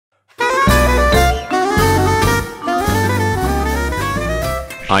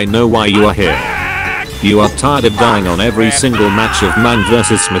I know why you are here. You are tired of dying on every single match of man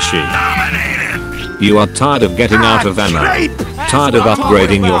vs machine. You are tired of getting out of ammo. Tired of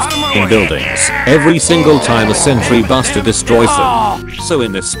upgrading your f***ing buildings every single time a sentry buster destroys them. So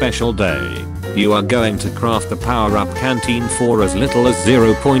in this special day, you are going to craft the Power Up Canteen for as little as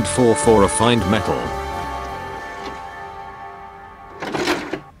 0.44 refined metal.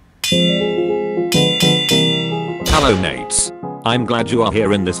 Hello mates. I'm glad you are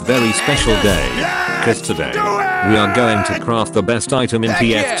here in this very special day, cause today, we are going to craft the best item in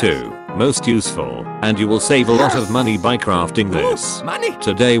TF2, most useful, and you will save a lot of money by crafting this.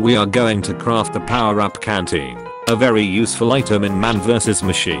 Today we are going to craft the Power Up Canteen, a very useful item in man vs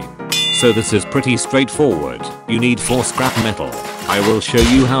machine. So this is pretty straightforward. You need 4 scrap metal. I will show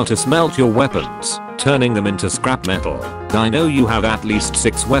you how to smelt your weapons, turning them into scrap metal. I know you have at least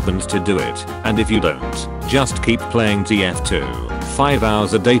 6 weapons to do it, and if you don't, just keep playing TF2, 5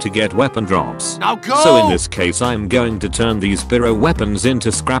 hours a day to get weapon drops. Now go! So in this case I'm going to turn these pyro weapons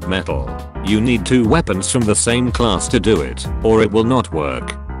into scrap metal. You need 2 weapons from the same class to do it, or it will not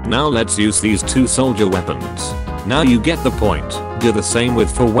work. Now let's use these 2 soldier weapons. Now you get the point. Do the same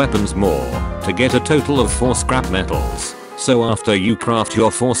with 4 weapons more, to get a total of 4 scrap metals. So after you craft your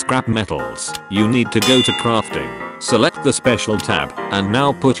 4 scrap metals, you need to go to crafting. Select the special tab, and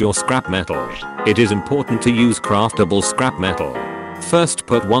now put your scrap metal. It is important to use craftable scrap metal. First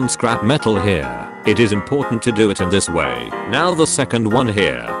put 1 scrap metal here. It is important to do it in this way. Now the second one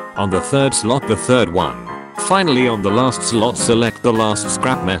here. On the 3rd slot the 3rd one. Finally on the last slot select the last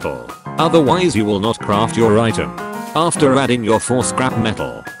scrap metal. Otherwise you will not craft your item. After adding your 4 scrap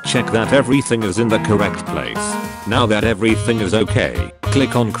metal, check that everything is in the correct place. Now that everything is okay,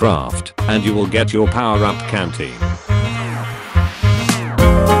 click on craft, and you will get your Power Up Canteen.